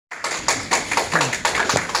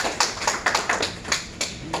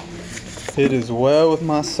It is well with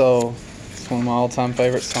my soul. It's one of my all-time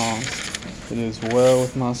favorite songs. It is well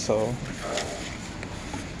with my soul.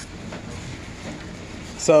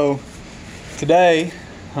 So, today,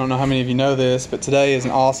 I don't know how many of you know this, but today is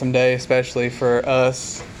an awesome day, especially for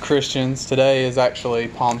us Christians. Today is actually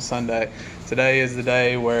Palm Sunday. Today is the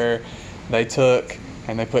day where they took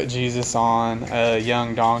and they put Jesus on a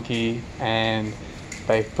young donkey, and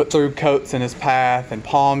they threw coats in his path and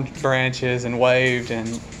palm branches and waved,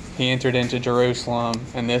 and he entered into Jerusalem,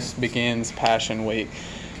 and this begins Passion Week.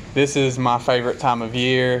 This is my favorite time of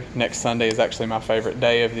year. Next Sunday is actually my favorite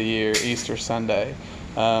day of the year, Easter Sunday.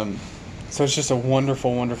 So it's just a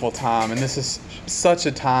wonderful, wonderful time, and this is such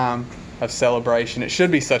a time of celebration. It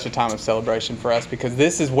should be such a time of celebration for us, because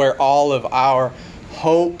this is where all of our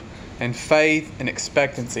hope and faith and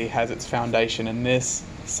expectancy has its foundation, in this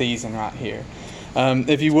season right here.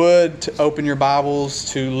 If you would, to open your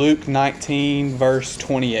Bibles to Luke 19, verse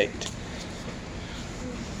 28.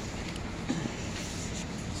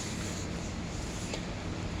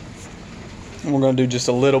 And we're going to do just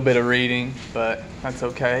a little bit of reading, but that's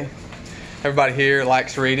okay. Everybody here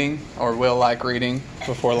likes reading, or will like reading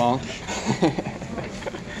before long.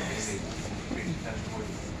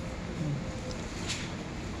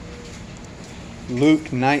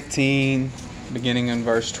 Luke 19, beginning in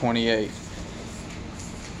verse 28.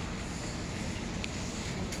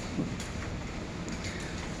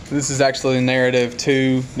 This is actually the narrative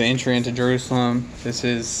to the entry into Jerusalem. This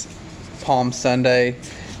is Palm Sunday,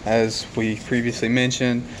 as we previously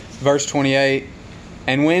mentioned. Verse 28,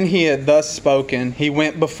 "And when he had thus spoken, he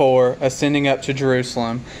went before, ascending up to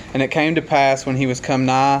Jerusalem. And it came to pass, when he was come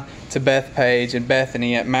nigh to Bethphage and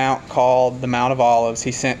Bethany at Mount called the Mount of Olives,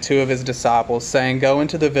 he sent two of his disciples, saying, Go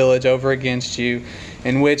into the village over against you,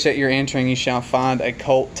 in which at your entering you shall find a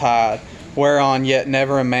colt tied, whereon yet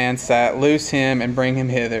never a man sat. Loose him and bring him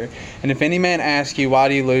hither. And if any man ask you, Why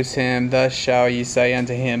do you loose him? Thus shall ye say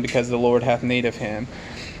unto him, Because the Lord hath need of him.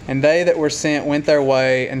 And they that were sent went their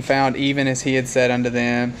way, and found even as he had said unto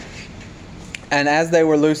them. And as they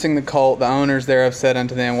were loosing the colt, the owners thereof said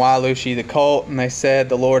unto them, Why loose ye the colt? And they said,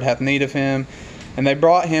 The Lord hath need of him. And they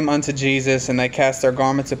brought him unto Jesus, and they cast their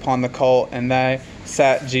garments upon the colt, and they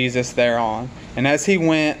sat Jesus thereon. And as he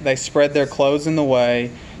went, they spread their clothes in the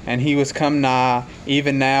way. And he was come nigh,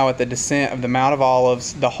 even now at the descent of the Mount of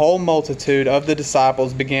Olives. The whole multitude of the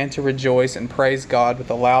disciples began to rejoice and praise God with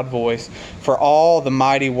a loud voice for all the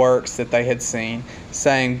mighty works that they had seen,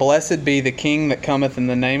 saying, Blessed be the King that cometh in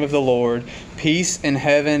the name of the Lord, peace in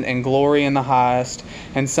heaven and glory in the highest.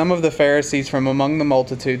 And some of the Pharisees from among the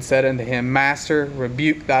multitude said unto him, Master,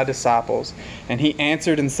 rebuke thy disciples. And he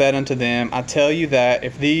answered and said unto them, I tell you that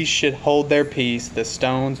if these should hold their peace, the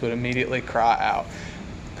stones would immediately cry out.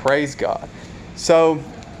 Praise God. So,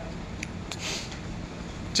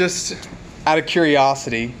 just out of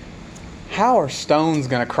curiosity, how are stones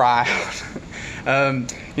going to cry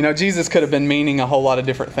out? Jesus could have been meaning a whole lot of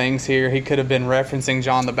different things here. He could have been referencing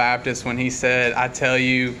John the Baptist when he said, I tell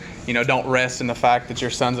you, don't rest in the fact that you're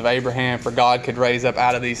sons of Abraham, for God could raise up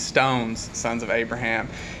out of these stones sons of Abraham.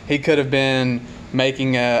 He could have been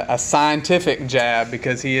making a scientific jab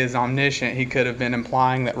because he is omniscient. He could have been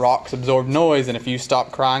implying that rocks absorb noise, and if you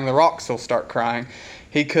stop crying, the rocks will start crying.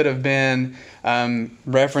 He could have been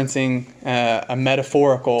referencing a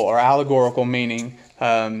metaphorical or allegorical meaning,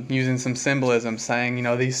 using some symbolism, saying,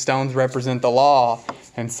 these stones represent the law,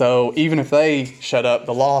 and so even if they shut up,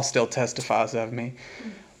 the law still testifies of me.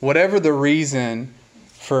 Whatever the reason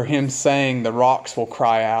for him saying the rocks will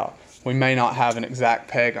cry out, we may not have an exact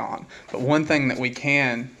peg on. But one thing that we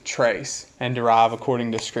can trace and derive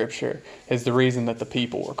according to Scripture is the reason that the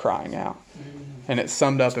people were crying out. And it's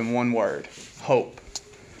summed up in one word: hope.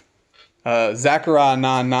 Zechariah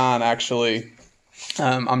 9:9 actually,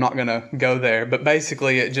 I'm not going to go there, but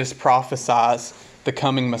basically it just prophesies the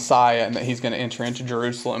coming Messiah and that he's going to enter into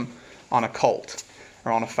Jerusalem on a colt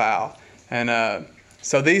or on a foal. And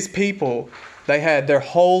so these people, they had their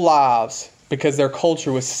whole lives, because their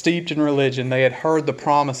culture was steeped in religion, they had heard the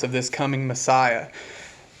promise of this coming Messiah.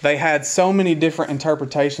 They had so many different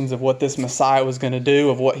interpretations of what this Messiah was going to do,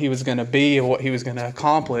 of what he was going to be, of what he was going to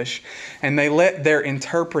accomplish. And they let their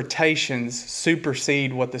interpretations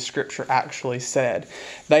supersede what the Scripture actually said.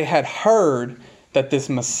 They had heard that this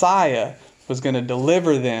Messiah was going to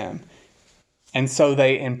deliver them. And so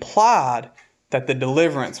they implied that the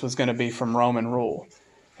deliverance was going to be from Roman rule.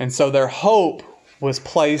 And so their hope was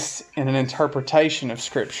placed in an interpretation of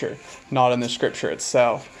Scripture, not in the Scripture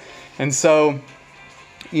itself. And so,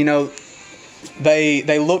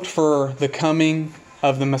 they looked for the coming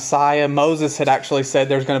of the Messiah. Moses had actually said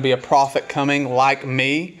there's going to be a prophet coming like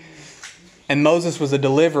me. And Moses was a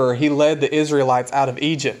deliverer. He led the Israelites out of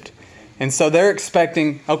Egypt. And so they're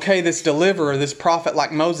expecting, okay, this deliverer, this prophet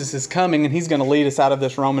like Moses is coming and he's going to lead us out of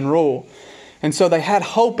this Roman rule. And so they had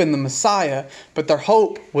hope in the Messiah, but their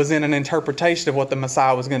hope was in an interpretation of what the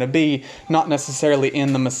Messiah was going to be, not necessarily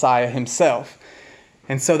in the Messiah himself.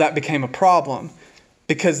 And so that became a problem.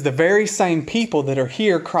 Because the very same people that are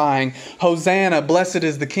here crying, Hosanna, blessed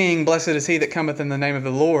is the King, blessed is he that cometh in the name of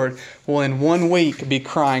the Lord, will in 1 week be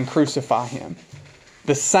crying, crucify him.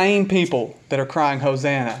 The same people that are crying,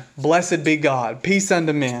 Hosanna, blessed be God, peace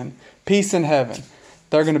unto men, peace in heaven,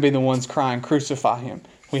 they're going to be the ones crying, crucify him.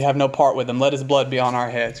 We have no part with him. Let his blood be on our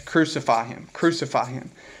heads. Crucify him, crucify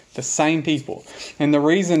him. The same people. And the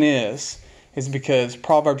reason is because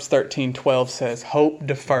Proverbs 13:12 says, hope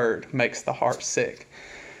deferred makes the heart sick.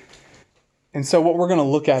 And so what we're going to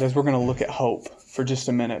look at is we're going to look at hope for just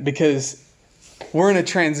a minute, because we're in a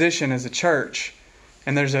transition as a church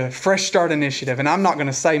and there's a Fresh Start initiative. And I'm not going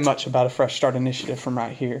to say much about a Fresh Start initiative from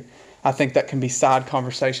right here. I think that can be side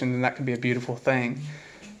conversations and that can be a beautiful thing.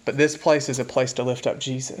 But this place is a place to lift up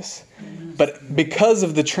Jesus. But because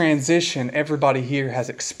of the transition, everybody here has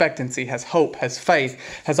expectancy, has hope, has faith,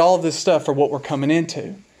 has all of this stuff for what we're coming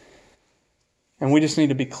into. And we just need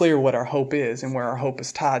to be clear what our hope is and where our hope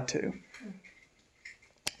is tied to.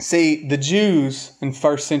 See, the Jews in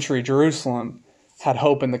first century Jerusalem had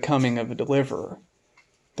hope in the coming of a deliverer,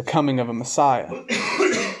 the coming of a Messiah.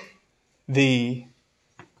 The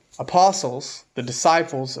apostles, the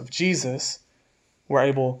disciples of Jesus, were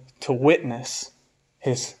able to witness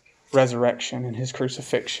his resurrection and his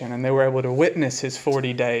crucifixion. And they were able to witness his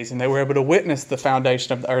 40 days. And they were able to witness the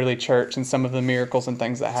foundation of the early church and some of the miracles and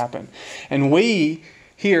things that happened. And we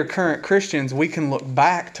here, current Christians, we can look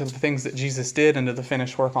back to the things that Jesus did and to the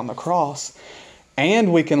finished work on the cross.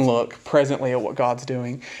 And we can look presently at what God's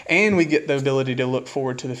doing. And we get the ability to look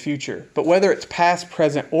forward to the future. But whether it's past,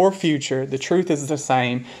 present, or future, the truth is the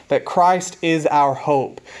same, that Christ is our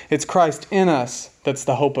hope. It's Christ in us that's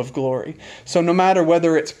the hope of glory. So no matter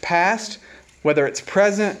whether it's past, whether it's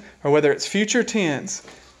present, or whether it's future tense,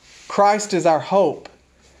 Christ is our hope.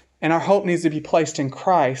 And our hope needs to be placed in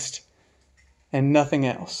Christ and nothing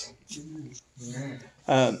else.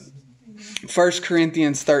 1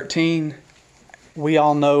 Corinthians 13, we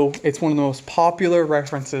all know it's one of the most popular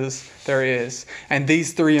references there is. And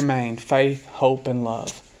these three remain: faith, hope, and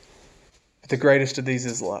love. But the greatest of these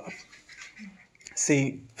is love.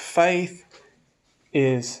 See, faith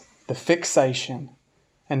is the fixation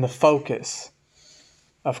and the focus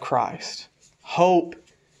of Christ. Hope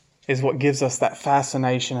is what gives us that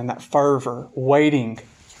fascination and that fervor, waiting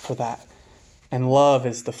for that. And love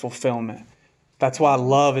is the fulfillment. That's why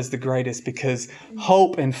love is the greatest, because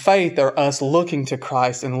hope and faith are us looking to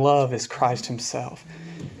Christ, and love is Christ himself.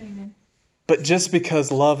 Amen. But just because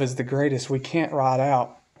love is the greatest, we can't write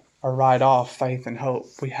out or write off faith and hope.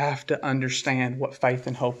 We have to understand what faith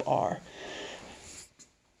and hope are.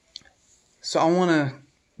 So I want to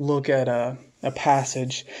look at a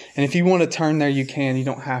passage. And if you want to turn there, you can. You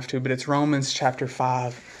don't have to. But it's Romans chapter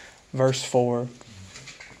 5, verse 4.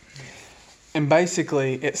 And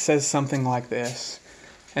basically, it says something like this.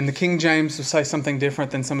 And the King James will say something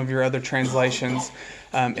different than some of your other translations.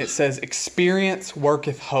 It says, experience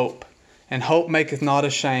worketh hope, and hope maketh not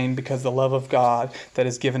ashamed, because the love of God that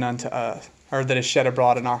is given unto us, or that is shed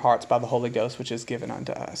abroad in our hearts by the Holy Ghost, which is given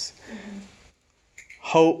unto us. Mm-hmm.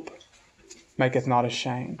 Hope maketh not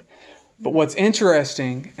ashamed. But what's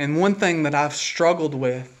interesting, and one thing that I've struggled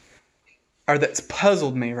with, or that's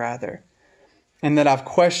puzzled me rather, and that I've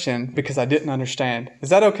questioned because I didn't understand. Is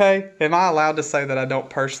that okay? Am I allowed to say that I don't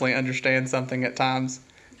personally understand something at times?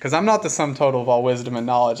 Because I'm not the sum total of all wisdom and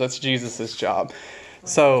knowledge. That's Jesus' job.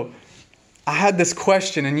 So I had this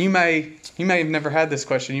question, and you may have never had this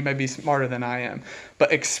question. You may be smarter than I am.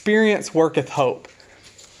 But experience worketh hope.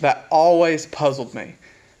 That always puzzled me.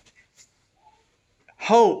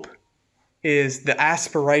 Hope is the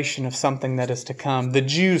aspiration of something that is to come. The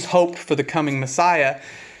Jews hoped for the coming Messiah.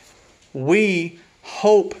 We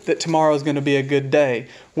hope that tomorrow is going to be a good day.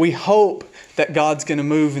 We hope that God's going to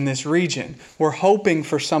move in this region. We're hoping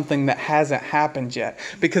for something that hasn't happened yet.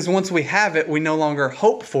 Because once we have it, we no longer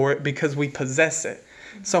hope for it because we possess it.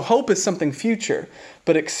 So hope is something future,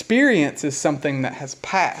 but experience is something that has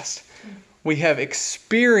passed. We have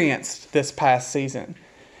experienced this past season.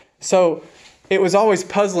 So it was always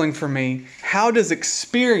puzzling for me, how does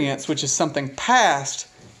experience, which is something past,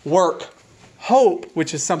 work hope,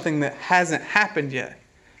 which is something that hasn't happened yet?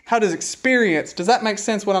 How does experience, does that make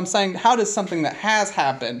sense what I'm saying? How does something that has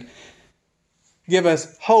happened give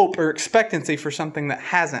us hope or expectancy for something that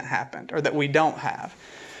hasn't happened or that we don't have?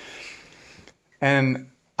 And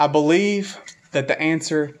I believe that the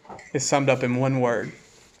answer is summed up in one word,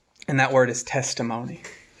 and that word is testimony.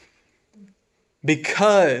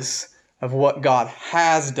 Because of what God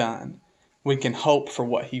has done, we can hope for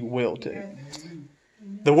what He will do.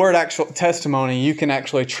 The word actual testimony, you can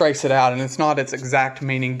actually trace it out, and it's not its exact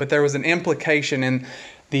meaning, but there was an implication in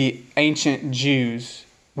the ancient Jews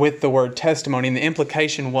with the word testimony, and the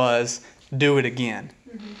implication was, do it again.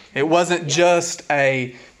 It wasn't just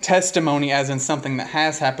a testimony as in something that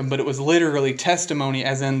has happened, but it was literally testimony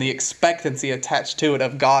as in the expectancy attached to it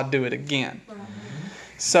of God, do it again.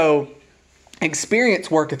 So,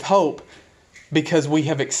 experience worketh hope because we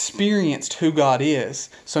have experienced who God is.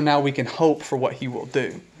 So now we can hope for what He will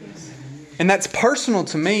do. And that's personal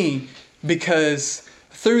to me because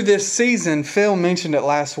through this season, Phil mentioned it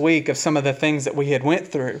last week of some of the things that we had went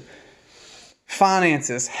through.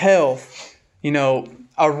 Finances, health,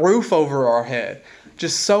 a roof over our head.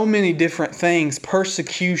 Just so many different things,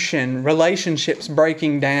 persecution, relationships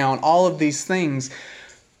breaking down, all of these things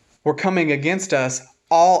were coming against us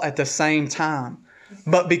all at the same time.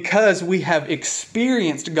 But because we have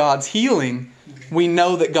experienced God's healing, we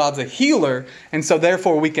know that God's a healer, and so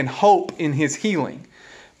therefore we can hope in His healing.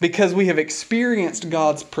 Because we have experienced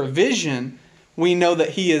God's provision, we know that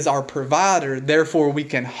He is our provider, therefore we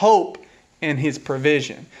can hope in His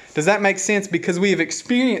provision. Does that make sense? Because we have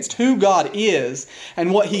experienced who God is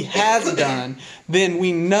and what He has done, then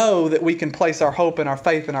we know that we can place our hope and our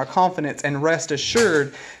faith and our confidence and rest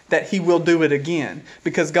assured that He will do it again.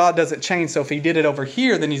 Because God doesn't change, so if He did it over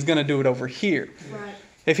here, then He's going to do it over here. Right.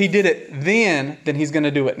 If He did it then He's going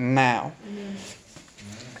to do it now. Amen.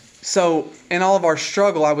 So in all of our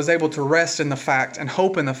struggle, I was able to rest in the fact and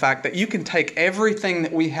hope in the fact that you can take everything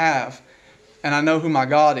that we have, and I know who my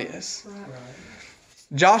God is. Right.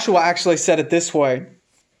 Joshua actually said it this way.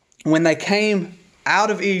 When they came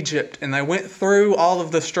out of Egypt and they went through all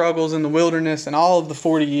of the struggles in the wilderness and all of the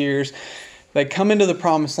 40 years, they come into the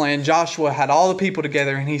promised land. Joshua had all the people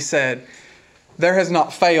together and he said, there has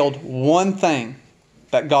not failed one thing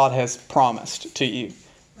that God has promised to you,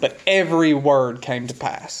 but every word came to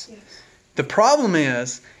pass. Yes. The problem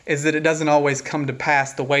is that it doesn't always come to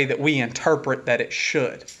pass the way that we interpret that it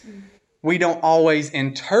should. We don't always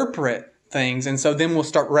interpret things, and so then we'll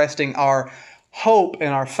start resting our hope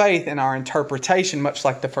and our faith in our interpretation, much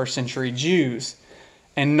like the first century Jews,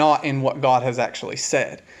 and not in what God has actually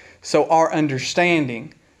said. So our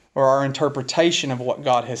understanding or our interpretation of what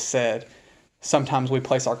God has said, sometimes we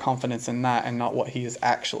place our confidence in that and not what He has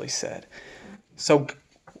actually said. So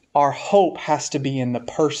our hope has to be in the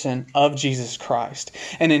person of Jesus Christ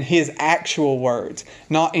and in His actual words,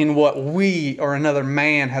 not in what we or another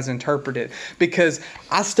man has interpreted. Because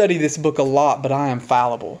I study this book a lot, but I am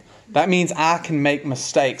fallible. That means I can make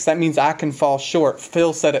mistakes. That means I can fall short.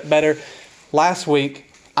 Phil said it better last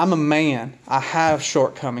week. I'm a man. I have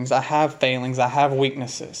shortcomings. I have failings. I have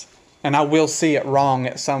weaknesses. And I will see it wrong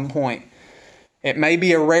at some point. It may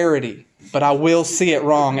be a rarity, but I will see it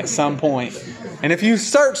wrong at some point. And if you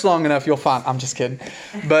search long enough, you'll find... I'm just kidding.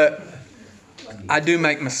 But I do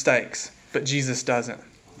make mistakes, but Jesus doesn't.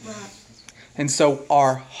 And so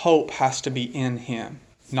our hope has to be in Him,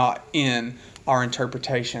 not in our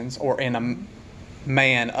interpretations or in a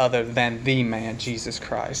man other than the man, Jesus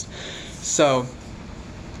Christ. So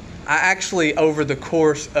I actually, over the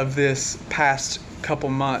course of this past couple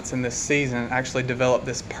months in this season, actually developed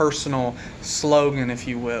this personal slogan, if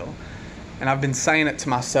you will. And I've been saying it to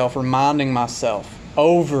myself, reminding myself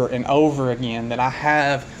over and over again that I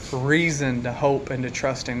have reason to hope and to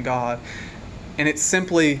trust in God. And it's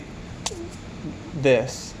simply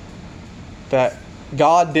this, that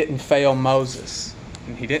God didn't fail Moses,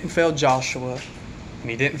 and He didn't fail Joshua, and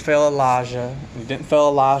He didn't fail Elijah, and He didn't fail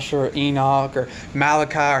Elisha or Enoch or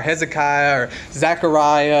Malachi or Hezekiah or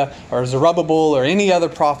Zechariah or Zerubbabel or any other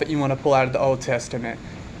prophet you want to pull out of the Old Testament.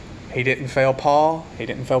 He didn't fail Paul. He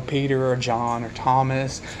didn't fail Peter or John or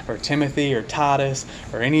Thomas or Timothy or Titus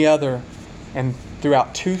or any other. And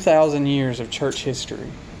throughout 2,000 years of church history,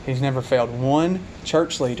 He's never failed one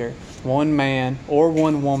church leader, one man, or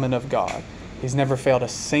one woman of God. He's never failed a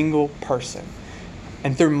single person.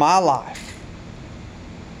 And through my life,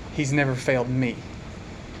 He's never failed me.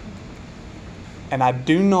 And I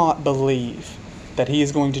do not believe that He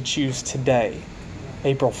is going to choose today,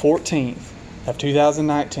 April 14th of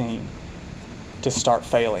 2019, to start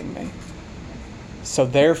failing me. So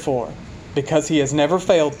therefore, because He has never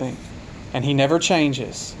failed me and He never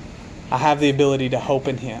changes, I have the ability to hope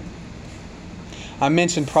in Him. I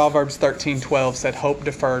mentioned Proverbs 13:12 said, hope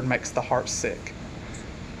deferred makes the heart sick.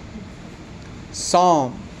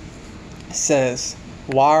 Psalm says,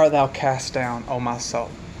 why art thou cast down, O my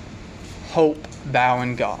soul? hope thou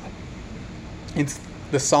in God. It's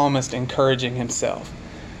the psalmist encouraging himself.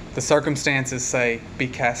 The circumstances say, be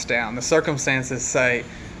cast down. The circumstances say,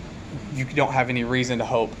 you don't have any reason to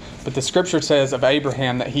hope. But the scripture says of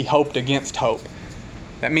Abraham that he hoped against hope.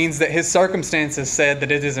 That means that his circumstances said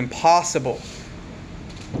that it is impossible.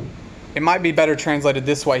 It might be better translated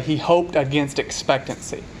this way. He hoped against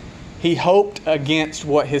expectancy. He hoped against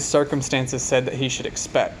what his circumstances said that he should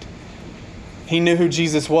expect. He knew who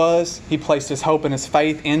Jesus was. He placed his hope and his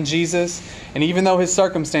faith in Jesus. And even though his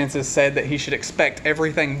circumstances said that he should expect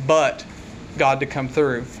everything but God to come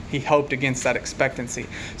through, he hoped against that expectancy.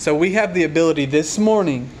 So we have the ability this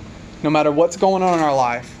morning, no matter what's going on in our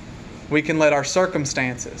life, we can let our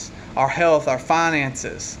circumstances, our health, our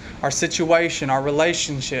finances, our situation, our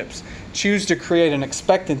relationships, choose to create an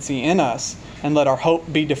expectancy in us and let our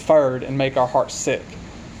hope be deferred and make our hearts sick.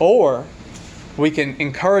 Or we can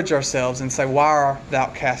encourage ourselves and say, why art thou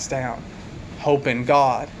cast down? Hope in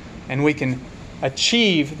God. And we can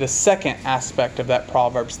achieve the second aspect of that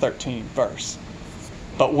Proverbs 13 verse.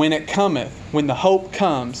 But when it cometh, when the hope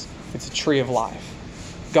comes, it's a tree of life.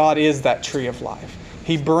 God is that tree of life.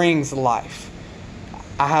 He brings life.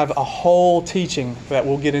 I have a whole teaching that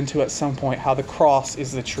we'll get into at some point, how the cross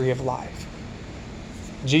is the tree of life.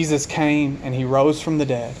 Jesus came and He rose from the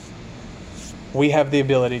dead. We have the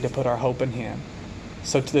ability to put our hope in Him.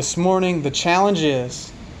 So this morning, the challenge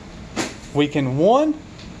is we can, one,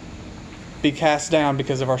 be cast down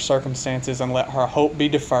because of our circumstances and let our hope be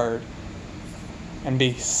deferred and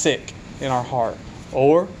be sick in our heart.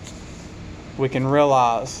 Or we can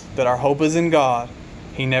realize that our hope is in God.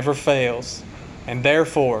 He never fails. And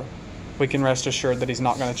therefore, we can rest assured that He's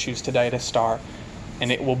not going to choose today to start,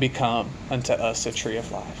 and it will become unto us a tree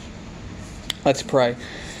of life. Let's pray.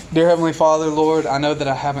 Dear Heavenly Father, Lord, I know that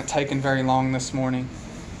I haven't taken very long this morning,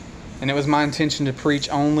 and it was my intention to preach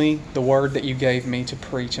only the word that You gave me to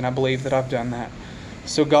preach, and I believe that I've done that.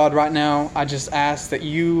 So God, right now, I just ask that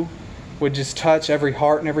You would just touch every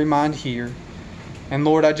heart and every mind here. And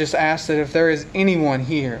Lord, I just ask that if there is anyone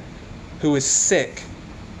here who is sick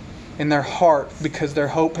in their heart because their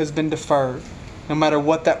hope has been deferred, no matter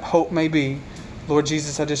what that hope may be, Lord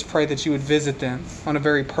Jesus, I just pray that You would visit them on a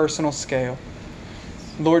very personal scale.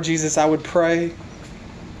 Lord Jesus, I would pray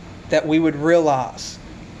that we would realize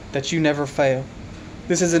that You never fail.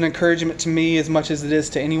 This is an encouragement to me as much as it is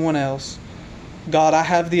to anyone else. God, I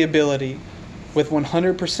have the ability with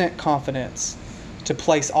 100% confidence to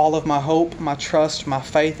place all of my hope, my trust, my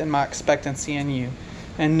faith, and my expectancy in You,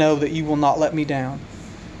 and know that You will not let me down.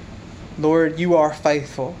 Lord, You are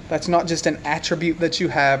faithful. That's not just an attribute that You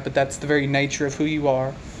have, but that's the very nature of who You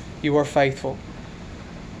are. You are faithful.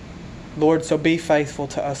 Lord, so be faithful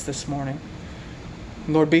to us this morning.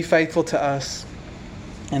 Lord, be faithful to us,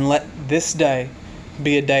 and let this day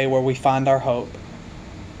be a day where we find our hope,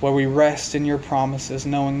 where we rest in Your promises,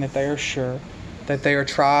 knowing that they are sure, that they are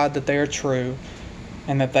tried, that they are true,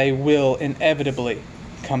 and that they will inevitably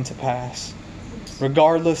come to pass.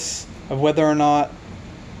 Regardless of whether or not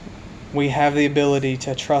we have the ability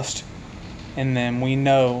to trust in them, we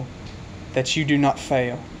know that You do not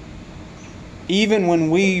fail. Even when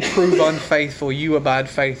we prove unfaithful, You abide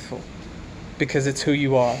faithful, because it's who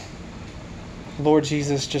You are. Lord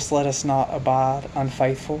Jesus, just let us not abide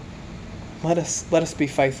unfaithful. Let us be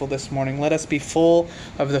faithful this morning. Let us be full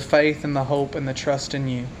of the faith and the hope and the trust in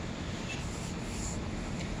You.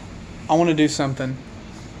 I want to do something.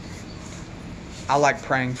 I like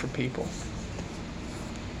praying for people.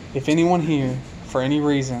 If anyone here, for any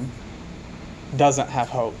reason, doesn't have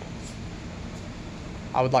hope,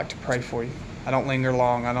 I would like to pray for you. I don't linger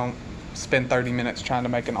long. I don't spend 30 minutes trying to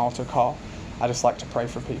make an altar call. I just like to pray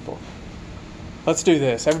for people. Let's do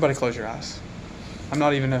this. Everybody close your eyes. I'm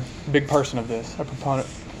not even a big person of this, a proponent.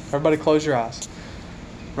 Everybody close your eyes.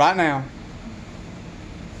 Right now,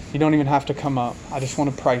 you don't even have to come up. I just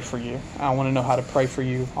want to pray for you. I want to know how to pray for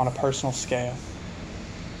you on a personal scale.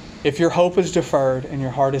 If your hope is deferred and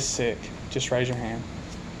your heart is sick, just raise your hand.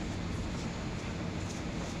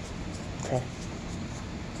 Okay.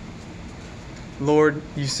 Lord,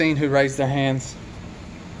 you've seen who raised their hands.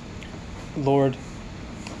 Lord,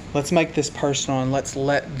 let's make this personal and let's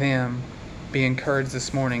let them be encouraged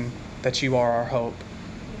this morning that You are our hope.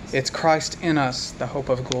 It's Christ in us, the hope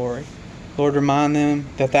of glory. Lord, remind them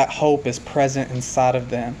that that hope is present inside of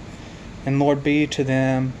them. And Lord, be to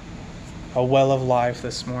them a well of life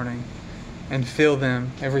this morning, and fill them,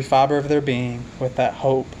 every fiber of their being, with that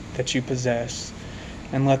hope that You possess.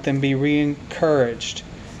 And let them be re-encouraged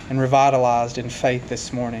and revitalized in faith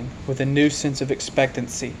this morning with a new sense of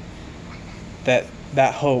expectancy that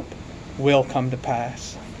that hope will come to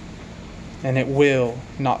pass. and it will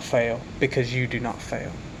not fail because you do not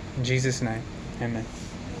fail. In Jesus' name, amen.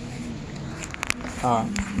 All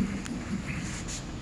right.